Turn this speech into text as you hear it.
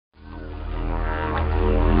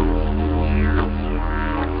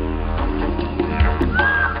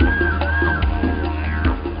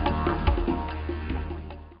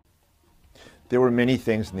There were many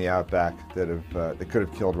things in the outback that could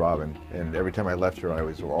have killed Robyn, and every time I left her, I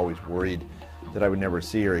was always worried that I would never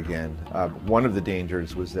see her again. One of the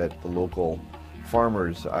dangers was that the local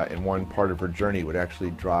farmers in one part of her journey would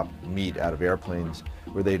actually drop meat out of airplanes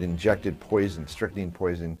where they'd injected poison, strychnine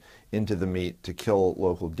poison, into the meat to kill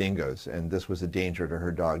local dingoes, and this was a danger to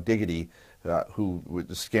her dog Diggity, who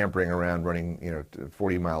was scampering around running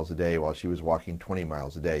 40 miles a day while she was walking 20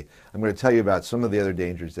 miles a day. I'm going to tell you about some of the other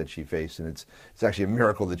dangers that she faced, and it's actually a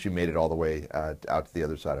miracle that she made it all the way out to the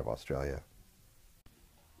other side of Australia.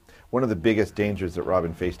 One of the biggest dangers that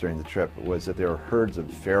Robyn faced during the trip was that there were herds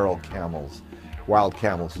of feral camels, wild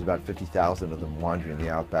camels. There's about 50,000 of them wandering in the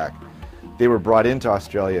outback. They were brought into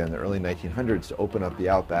Australia in the early 1900s to open up the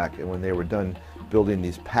outback, and when they were done building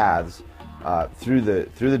these paths through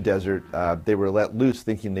the desert, they were let loose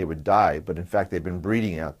thinking they would die, but in fact they've been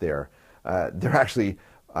breeding out there. They're actually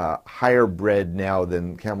higher bred now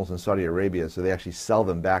than camels in Saudi Arabia, so they actually sell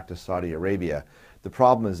them back to Saudi Arabia. The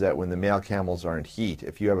problem is that when the male camels are in heat,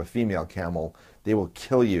 if you have a female camel, they will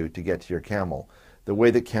kill you to get to your camel. The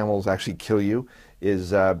way that camels actually kill you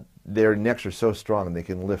is their necks are so strong they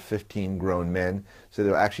can lift 15 grown men, so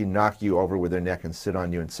they'll actually knock you over with their neck and sit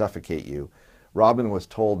on you and suffocate you. Robyn was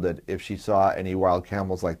told that if she saw any wild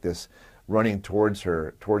camels like this running towards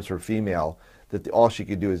her female, that all she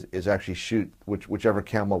could do is actually shoot whichever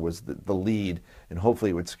camel was the lead, and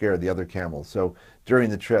hopefully it would scare the other camels. So during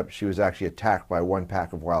the trip, she was actually attacked by one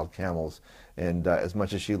pack of wild camels, and as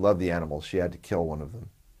much as she loved the animals, she had to kill one of them.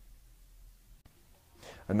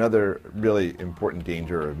 Another really important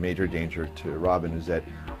danger, or major danger to Robyn, is that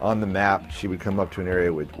on the map she would come up to an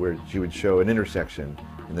area where she would show an intersection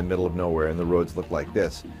in the middle of nowhere, and the roads looked like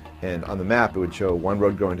this. And on the map it would show one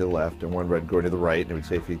road going to the left and one road going to the right, and it would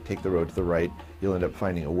say if you take the road to the right you'll end up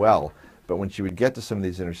finding a well. But when she would get to some of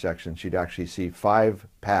these intersections, she'd actually see 5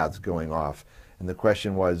 paths going off, and the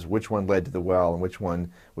question was which one led to the well and which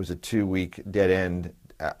one was a 2-week dead end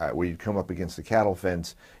where you'd come up against the cattle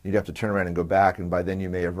fence, you'd have to turn around and go back, and by then you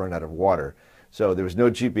may have run out of water. So there was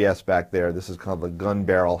no GPS back there. This is called the gun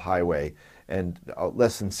barrel highway, and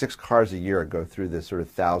less than 6 cars a year go through this sort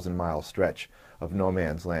of 1,000-mile stretch of no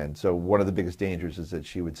man's land. So one of the biggest dangers is that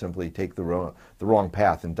she would simply take the wrong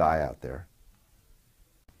path and die out there.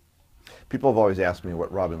 People have always asked me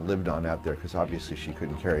what Robyn lived on out there, because obviously she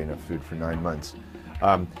couldn't carry enough food for 9 months.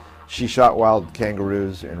 She shot wild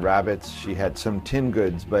kangaroos and rabbits. She had some tin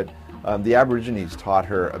goods, but the Aborigines taught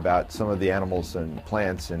her about some of the animals and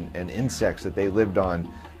plants and insects that they lived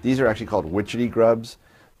on. These are actually called witchetty grubs.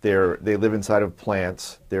 They live inside of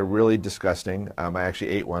plants. They're really disgusting. I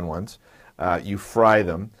actually ate one once. You fry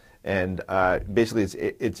them, and basically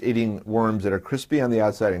it's eating worms that are crispy on the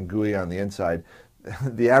outside and gooey on the inside.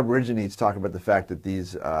 The Aborigines talk about the fact that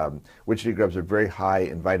these witchetty grubs are very high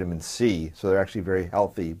in vitamin C, so they're actually very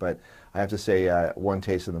healthy, but I have to say one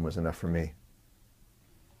taste of them was enough for me.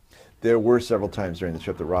 There were several times during the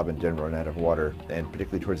trip that Robyn did run out of water, and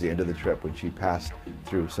particularly towards the end of the trip when she passed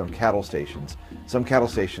through some cattle stations. Some cattle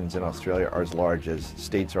stations in Australia are as large as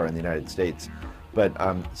states are in the United States, but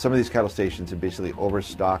some of these cattle stations have basically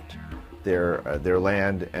overstocked their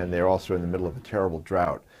land, and they're also in the middle of a terrible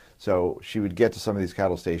drought. So she would get to some of these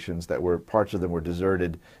cattle stations that were, parts of them were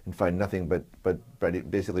deserted, and find nothing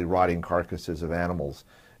but basically rotting carcasses of animals.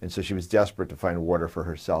 And so she was desperate to find water for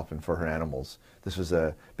herself and for her animals. This was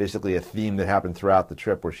basically a theme that happened throughout the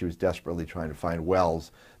trip, where she was desperately trying to find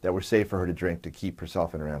wells that were safe for her to drink to keep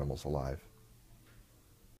herself and her animals alive.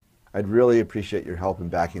 I'd really appreciate your help in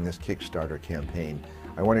backing this Kickstarter campaign.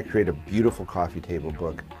 I want to create a beautiful coffee table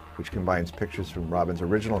book which combines pictures from Robyn's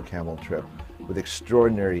original camel trip with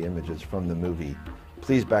extraordinary images from the movie.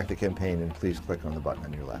 Please back the campaign, and please click on the button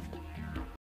on your left.